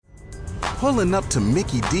Pulling up to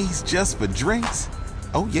Mickey D's just for drinks?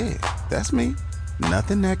 Oh yeah, that's me.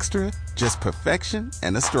 Nothing extra, just perfection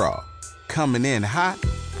and a straw. Coming in hot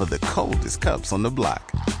for the coldest cups on the block.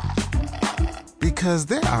 Because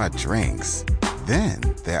there are drinks. Then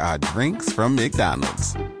there are drinks from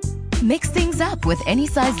McDonald's. Mix things up with any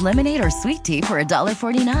size lemonade or sweet tea for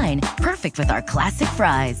 $1.49. Perfect with our classic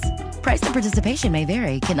fries. Price and participation may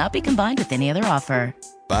vary. Cannot be combined with any other offer.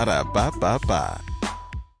 Ba-da-ba-ba-ba.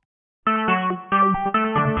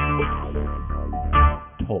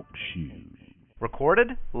 Talk shoes.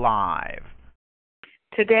 Recorded live.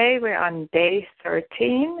 Today we're on day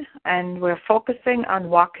 13, and we're focusing on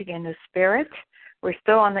walking in the Spirit. We're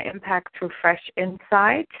still on the Impact Through Fresh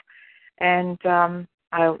Insight, and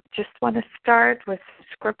I just want to start with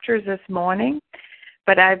scriptures this morning,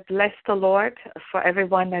 but I bless the Lord for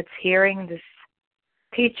everyone that's hearing this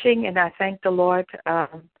teaching, and I thank the Lord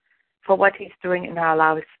for what He's doing in our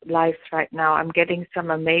lives right now. I'm getting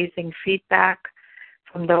some amazing feedback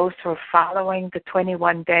from those who are following the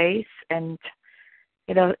 21 days and,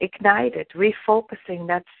 ignited,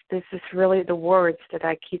 refocusing. This is really the words that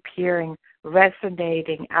I keep hearing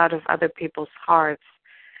resonating out of other people's hearts.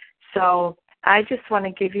 So I just want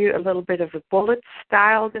to give you a little bit of a bullet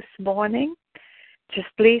style this morning. Just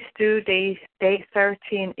please do day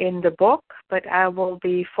 13 in the book, but I will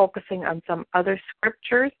be focusing on some other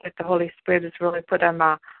scriptures that the Holy Spirit has really put on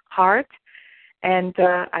my heart. And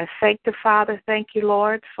I thank the Father, thank you,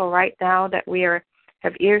 Lord, for right now that we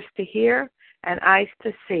have ears to hear and eyes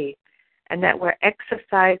to see, and that we're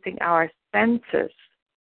exercising our senses,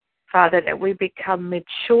 Father, that we become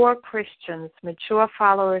mature Christians, mature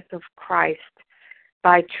followers of Christ,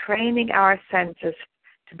 by training our senses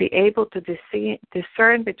to be able to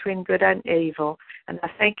discern between good and evil. And I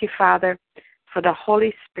thank you, Father, for the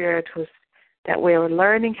Holy Spirit that we are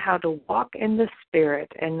learning how to walk in the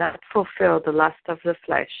Spirit and not fulfill the lust of the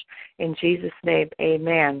flesh. In Jesus' name,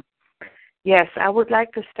 amen. Yes, I would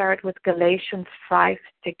like to start with Galatians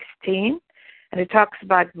 5:16, and it talks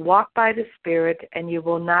about walk by the Spirit and you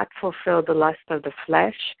will not fulfill the lust of the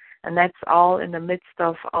flesh, and that's all in the midst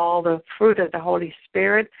of all the fruit of the Holy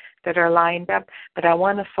Spirit that are lined up, but I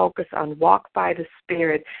want to focus on walk by the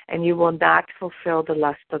Spirit and you will not fulfill the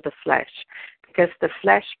lust of the flesh, because the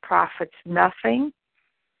flesh profits nothing.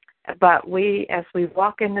 But as we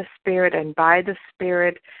walk in the Spirit and by the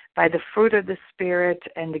Spirit, by the fruit of the Spirit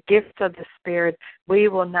and the gifts of the Spirit, we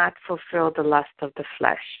will not fulfill the lust of the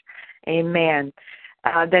flesh. Amen.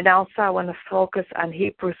 Then also I want to focus on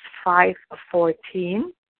Hebrews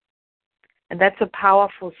 5:14. And that's a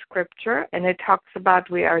powerful scripture, and it talks about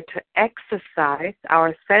we are to exercise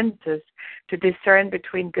our senses to discern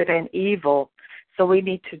between good and evil. So we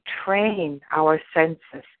need to train our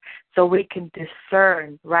senses so we can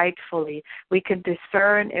discern rightfully. We can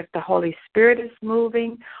discern if the Holy Spirit is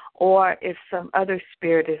moving or if some other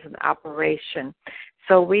spirit is in operation.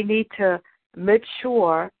 So we need to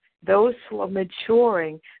mature. Those who are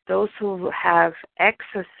maturing, those who have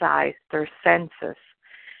exercised their senses.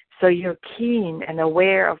 So you're keen and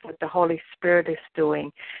aware of what the Holy Spirit is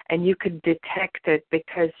doing, and you can detect it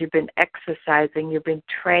because you've been exercising, you've been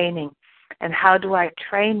training. And how do I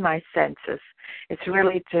train my senses? It's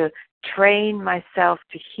really to train myself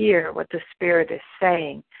to hear what the Spirit is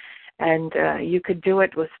saying. And you could do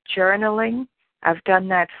it with journaling. I've done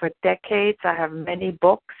that for decades. I have many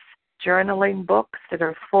books, journaling books that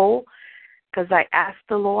are full, because I ask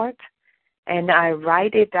the Lord and I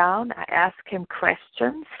write it down. I ask Him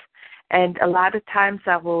questions. And a lot of times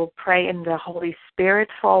I will pray in the Holy Spirit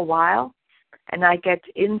for a while, and I get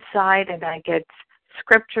insight and I get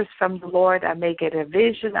scriptures from the Lord. I may get a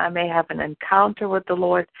vision. I may have an encounter with the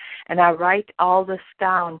Lord, and I write all this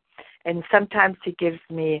down. And sometimes He gives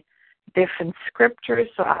me different scriptures,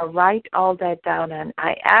 so I write all that down, and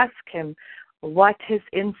I ask Him what His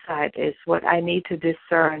insight is, what I need to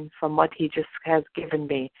discern from what He just has given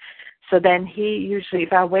me. So then He usually,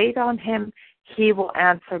 if I wait on Him, He will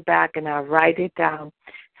answer back, and I write it down.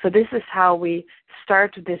 So this is how we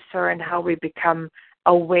start to discern, how we become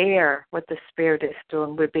aware what the Spirit is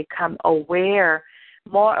doing. We become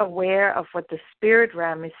more aware of what the spirit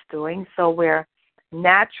realm is doing, so we're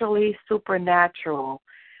naturally supernatural.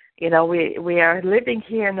 We are living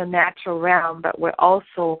here in the natural realm, but we're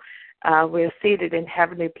also we're seated in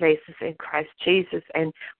heavenly places in Christ Jesus,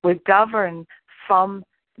 and we're governed from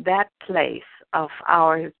that place of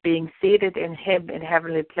our being seated in Him in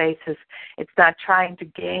heavenly places. It's not trying to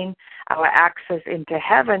gain our access into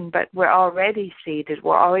heaven, but we're already seated.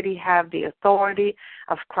 We already have the authority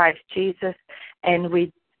of Christ Jesus, and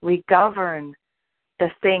we govern the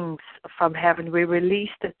things from heaven. We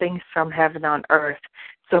release the things from heaven on earth.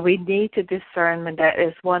 So we need to discernment. That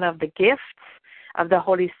is one of the gifts of the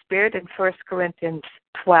Holy Spirit in 1 Corinthians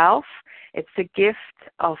 12. It's a gift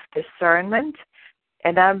of discernment.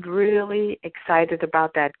 And I'm really excited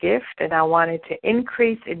about that gift, and I want it to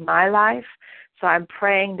increase in my life. So I'm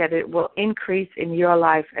praying that it will increase in your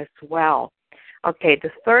life as well. Okay, the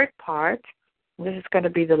third part, this is going to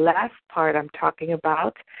be the last part I'm talking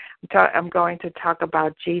about. I'm going to talk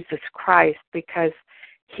about Jesus Christ because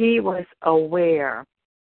he was aware.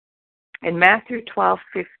 In Matthew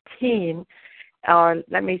 12:15, or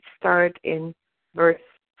let me start in verse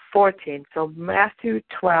 14. So Matthew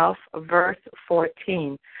 12, verse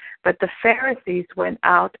 14. But the Pharisees went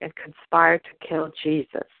out and conspired to kill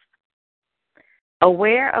Jesus.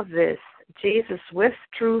 Aware of this, Jesus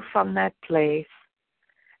withdrew from that place,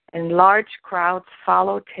 and large crowds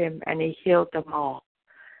followed him, and he healed them all.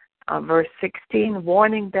 Verse 16,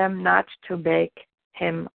 warning them not to make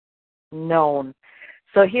him known.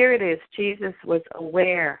 So here it is. Jesus was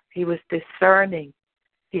aware. He was discerning.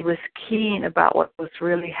 He was keen about what was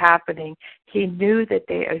really happening. He knew that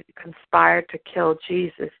they conspired to kill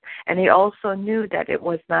Jesus, and he also knew that it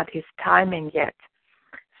was not his timing yet.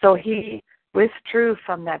 So he withdrew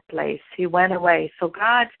from that place. He went away. So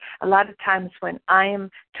God, a lot of times when I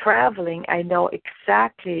am traveling, I know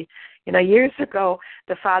exactly. Years ago,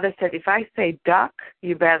 the Father said, if I say duck,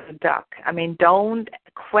 you better duck. I mean, don't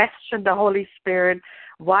question the Holy Spirit.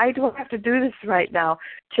 Why do I have to do this right now?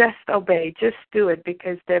 Just obey. Just do it,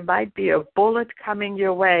 because there might be a bullet coming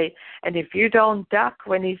your way. And if you don't duck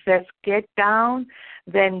when he says get down,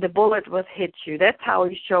 then the bullet will hit you. That's how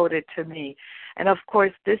he showed it to me. And, of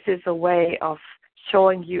course, this is a way of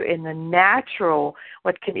showing you in the natural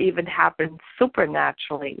what can even happen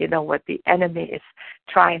supernaturally, what the enemy is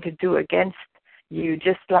trying to do against you,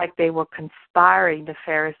 just like they were conspiring, the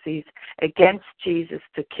Pharisees, against Jesus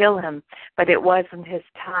to kill him, but it wasn't his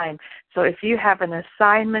time. So if you have an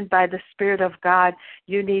assignment by the Spirit of God,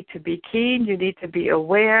 you need to be keen, you need to be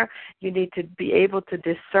aware, you need to be able to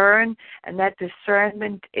discern, and that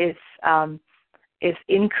discernment is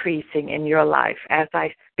increasing in your life as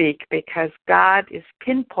I speak, because God is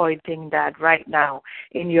pinpointing that right now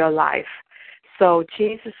in your life. So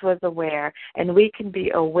Jesus was aware, and we can be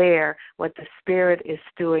aware what the Spirit is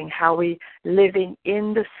doing, how we living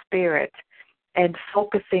in the Spirit and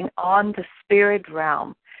focusing on the spirit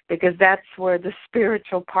realm, because that's where the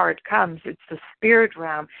spiritual part comes. It's the spirit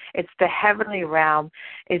realm. It's the heavenly realm.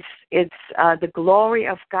 It's the glory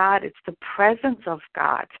of God. It's the presence of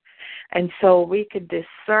God. And so we could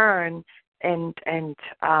discern and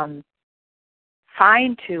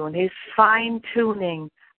fine-tune. He's fine-tuning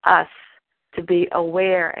us to be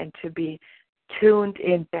aware and to be tuned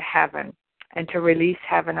into heaven and to release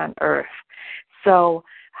heaven on earth. So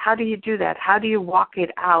how do you do that? How do you walk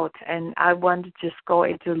it out? And I want to just go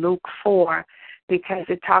into Luke 4 because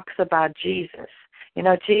it talks about Jesus.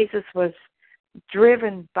 Jesus was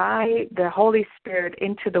driven by the Holy Spirit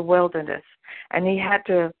into the wilderness, and he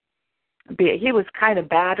was kind of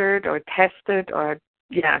battered or tested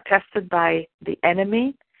by the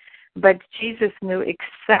enemy. But Jesus knew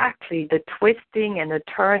exactly the twisting and the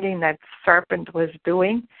turning that serpent was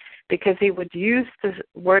doing, because he would use the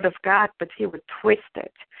word of God, but he would twist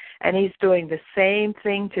it. And he's doing the same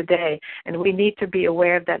thing today. And we need to be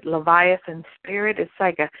aware of that Leviathan spirit. It's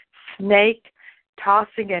like a snake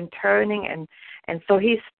tossing and turning, and so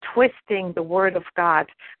he's twisting the word of God.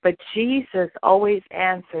 But Jesus always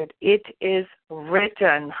answered, "It is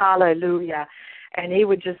written." Hallelujah. And he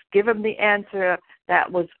would just give him the answer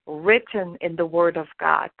that was written in the Word of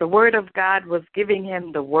God. The Word of God was giving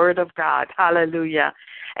him the Word of God. Hallelujah.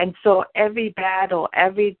 And so every battle,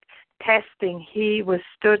 every testing, he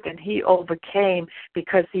withstood and he overcame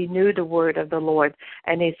because he knew the Word of the Lord.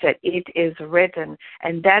 And he said, "It is written."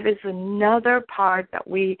 And that is another part that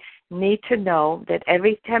we need to know, that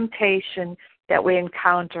every temptation that we're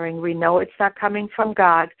encountering, we know it's not coming from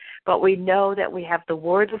God, but we know that we have the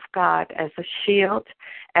Word of God as a shield,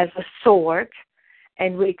 as a sword,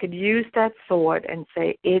 and we could use that sword and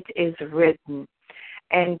say, "It is written."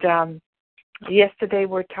 And yesterday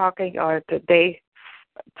we're talking, or the day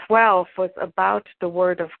 12 was about the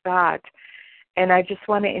Word of God. And I just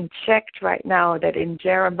want to inject right now that in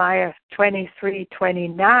Jeremiah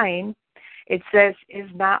 23:29, it says,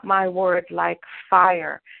 "Is not my word like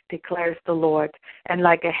fire, declares the Lord, and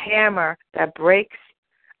like a hammer that breaks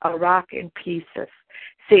a rock in pieces."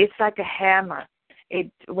 See, it's like a hammer.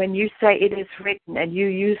 When you say it is written and you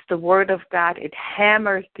use the word of God, it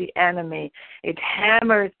hammers the enemy. It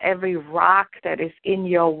hammers every rock that is in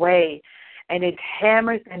your way. And it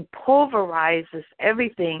hammers and pulverizes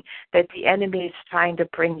everything that the enemy is trying to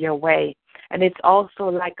bring your way. And it's also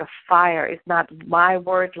like a fire. It's not my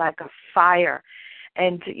word like a fire.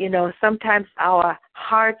 And, sometimes our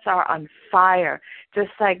hearts are on fire,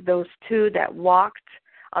 just like those two that walked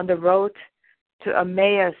on the road to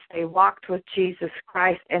Emmaus. They walked with Jesus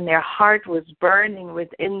Christ, and their heart was burning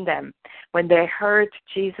within them when they heard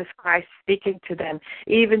Jesus Christ speaking to them.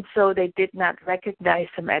 Even so, they did not recognize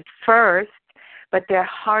him at first, but their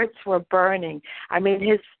hearts were burning. I mean,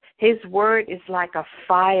 his word is like a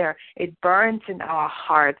fire. It burns in our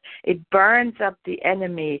heart. It burns up the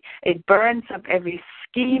enemy. It burns up every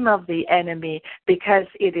scheme of the enemy, because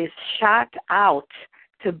it is shot out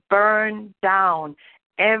to burn down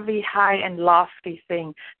every high and lofty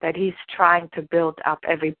thing that he's trying to build up,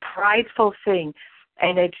 every prideful thing,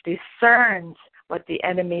 and it discerns what the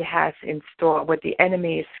enemy has in store, what the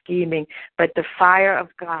enemy is scheming. But the fire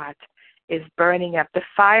of God is burning up, the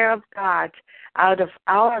fire of God out of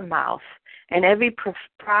our mouth. And every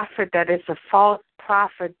prophet that is a false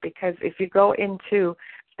prophet, because if you go into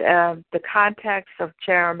the context of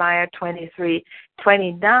Jeremiah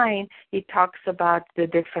 23:29, he talks about the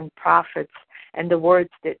different prophets and the words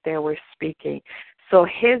that they were speaking. So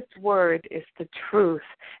his word is the truth,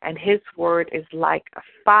 and his word is like a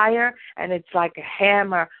fire, and it's like a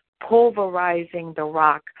hammer pulverizing the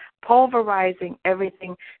rock, pulverizing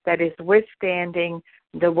everything that is withstanding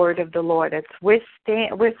the word of the Lord, that's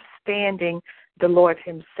withstanding the Lord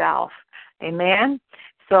himself. Amen?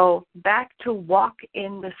 So back to walk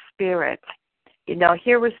in the Spirit.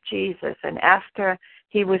 Here was Jesus, and after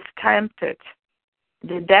he was tempted,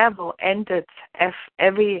 the devil ended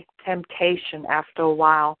every temptation after a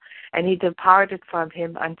while, and he departed from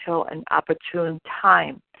him until an opportune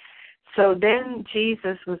time. So then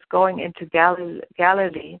Jesus was going into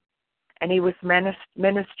Galilee, and he was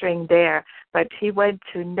ministering there, but he went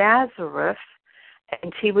to Nazareth,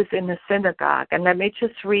 and he was in the synagogue. And let me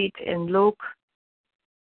just read in Luke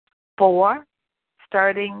 4,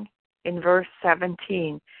 starting in verse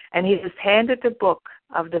 17. And he was handed the book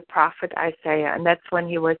of the prophet Isaiah, and that's when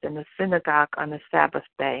he was in the synagogue on the Sabbath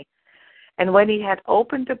day. And when he had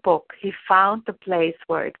opened the book, he found the place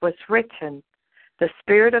where it was written, "The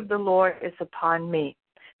Spirit of the Lord is upon me,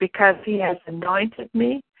 because he has anointed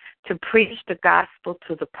me to preach the gospel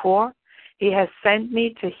to the poor. He has sent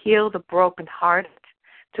me to heal the brokenhearted,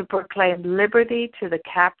 to proclaim liberty to the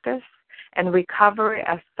captives, and recovery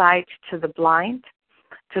of sight to the blind,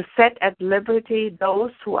 to set at liberty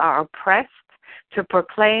those who are oppressed, to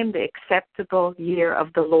proclaim the acceptable year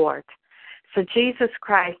of the Lord." So Jesus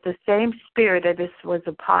Christ, the same Spirit that was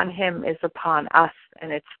upon him is upon us,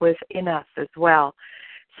 and it's within us as well.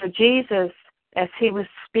 So Jesus, as he was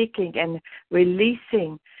speaking and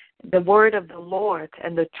releasing the word of the Lord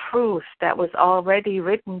and the truth that was already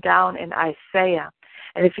written down in Isaiah.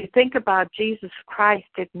 And if you think about Jesus Christ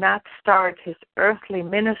did not start his earthly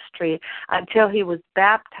ministry until he was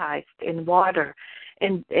baptized in water,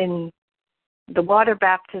 in the water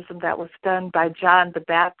baptism that was done by John the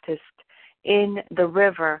Baptist in the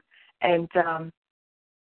river. And,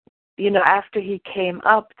 after he came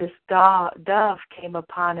up, this dove came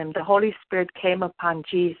upon him. The Holy Spirit came upon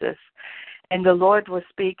Jesus. And the Lord was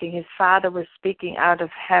speaking. His Father was speaking out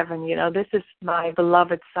of heaven. "This is my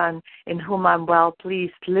beloved Son in whom I'm well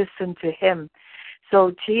pleased. Listen to him."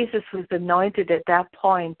 So Jesus was anointed at that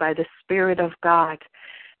point by the Spirit of God.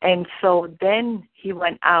 And so then he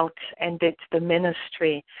went out and did the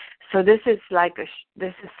ministry. So this is like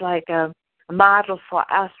a model for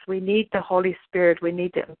us. We need the Holy Spirit. We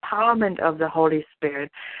need the empowerment of the Holy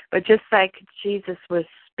Spirit. But just like Jesus was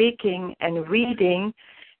speaking and reading,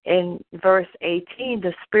 in verse 18,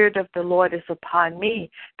 "The Spirit of the Lord is upon me,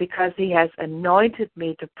 because he has anointed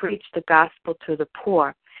me to preach the gospel to the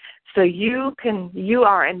poor." So you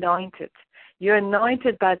are anointed. You're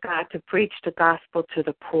anointed by God to preach the gospel to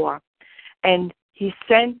the poor. And he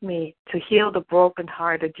sent me to heal the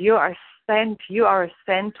brokenhearted. You are a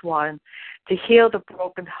sent one to heal the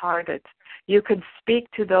brokenhearted. You can speak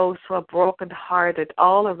to those who are brokenhearted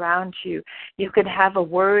all around you. You can have a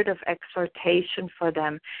word of exhortation for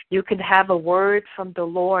them. You can have a word from the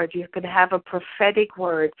Lord. You can have a prophetic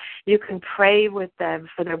word. You can pray with them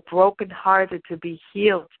for their brokenhearted to be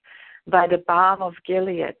healed by the balm of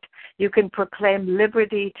Gilead. You can proclaim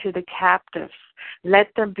liberty to the captives.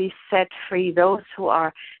 Let them be set free. Those who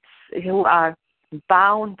are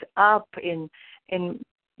bound up in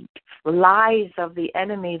lies of the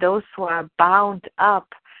enemy, those who are bound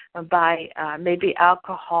up by maybe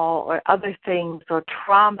alcohol or other things or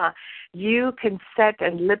trauma, you can set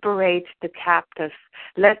and liberate the captives.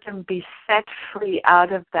 Let them be set free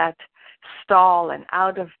out of that stall and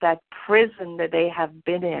out of that prison that they have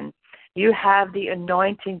been in. You have the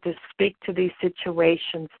anointing to speak to these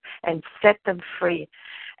situations and set them free.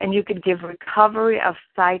 And you can give recovery of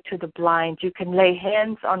sight to the blind. You can lay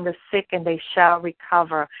hands on the sick and they shall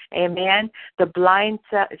recover. Amen. The blind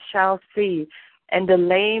shall see, and the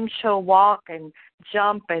lame shall walk and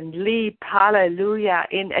jump and leap, hallelujah,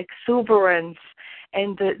 in exuberance.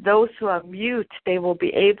 And those who are mute, they will be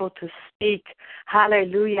able to speak,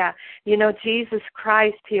 hallelujah. You know, Jesus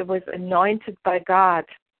Christ, he was anointed by God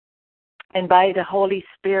and by the Holy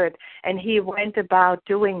Spirit, and he went about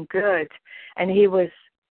doing good, and he was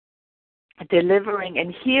delivering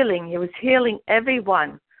and healing. He was healing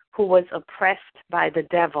everyone who was oppressed by the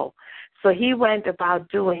devil. So he went about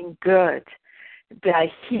doing good by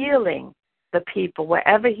healing the people.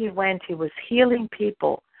 Wherever he went, he was healing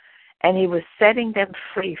people, and he was setting them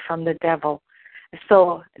free from the devil.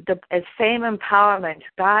 So the same empowerment,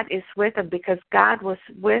 God is with him because God was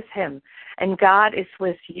with him, and God is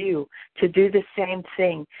with you to do the same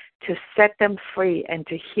thing, to set them free and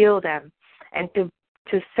to heal them and to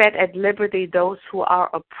set at liberty those who are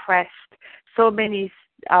oppressed. So many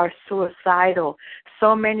are suicidal.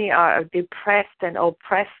 So many are depressed and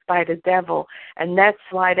oppressed by the devil. And that's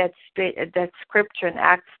why that scripture in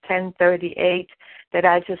Acts 10:38 that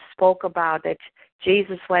I just spoke about, that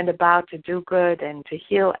Jesus went about to do good and to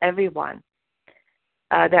heal everyone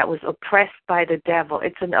that was oppressed by the devil.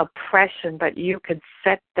 It's an oppression, but you can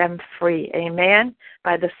set them free. Amen?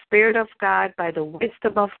 By the Spirit of God, by the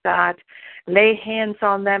wisdom of God, lay hands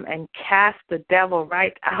on them and cast the devil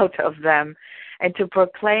right out of them, and to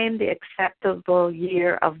proclaim the acceptable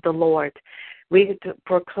year of the Lord. We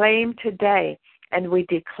proclaim today and we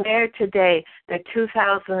declare today that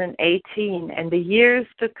 2018 and the years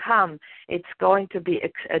to come, it's going to be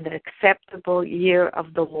an acceptable year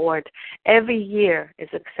of the Lord. Every year is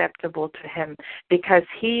acceptable to him because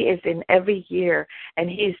he is in every year, and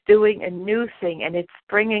he's doing a new thing, and it's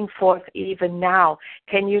springing forth even now.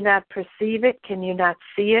 Can you not perceive it? Can you not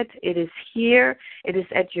see it? It is here. It is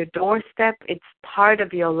at your doorstep. It's part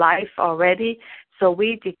of your life already. So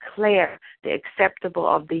we declare the acceptable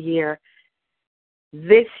of the year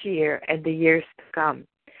this year and the years to come.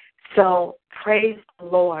 So praise the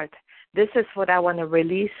Lord. This is what I want to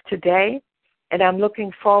release today, and I'm looking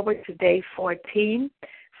forward to day 14.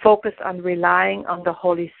 Focus on relying on the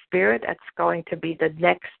Holy Spirit. That's going to be the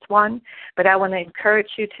next one. But I want to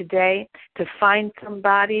encourage you today to find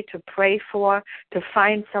somebody to pray for, to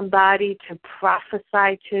find somebody to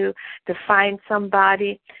prophesy to find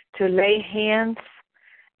somebody to lay hands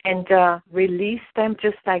and release them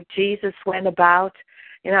just like Jesus went about.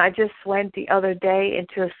 You know, I just went the other day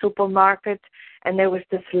into a supermarket, and there was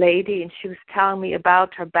this lady, and she was telling me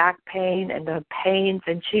about her back pain and the pains,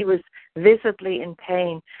 and she was visibly in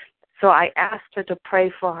pain. So I asked her to pray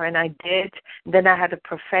for her, and I did. Then I had a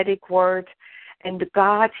prophetic word, and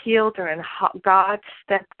God healed her, and God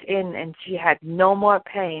stepped in, and she had no more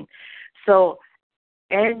pain. So,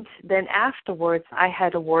 and then afterwards, I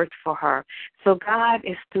had a word for her. So God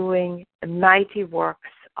is doing mighty works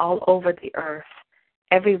all over the earth.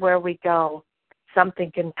 Everywhere we go,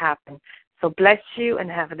 something can happen. So bless you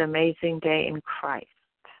and have an amazing day in Christ.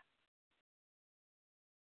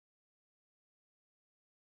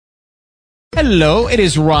 Hello, it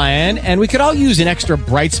is Ryan, and we could all use an extra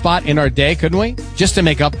bright spot in our day, couldn't we? Just to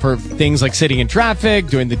make up for things like sitting in traffic,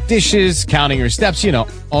 doing the dishes, counting your steps, you know,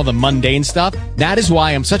 all the mundane stuff. That is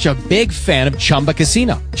why I'm such a big fan of Chumba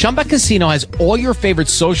Casino. Chumba Casino has all your favorite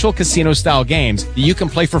social casino-style games that you can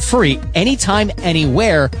play for free anytime,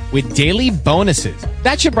 anywhere with daily bonuses.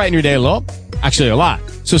 That should brighten your day a little. Actually, a lot.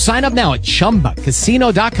 So sign up now at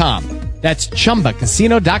ChumbaCasino.com. That's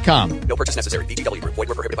ChumbaCasino.com. No purchase necessary. VGW Group. Void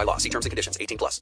where prohibited by law. See terms and conditions. 18+.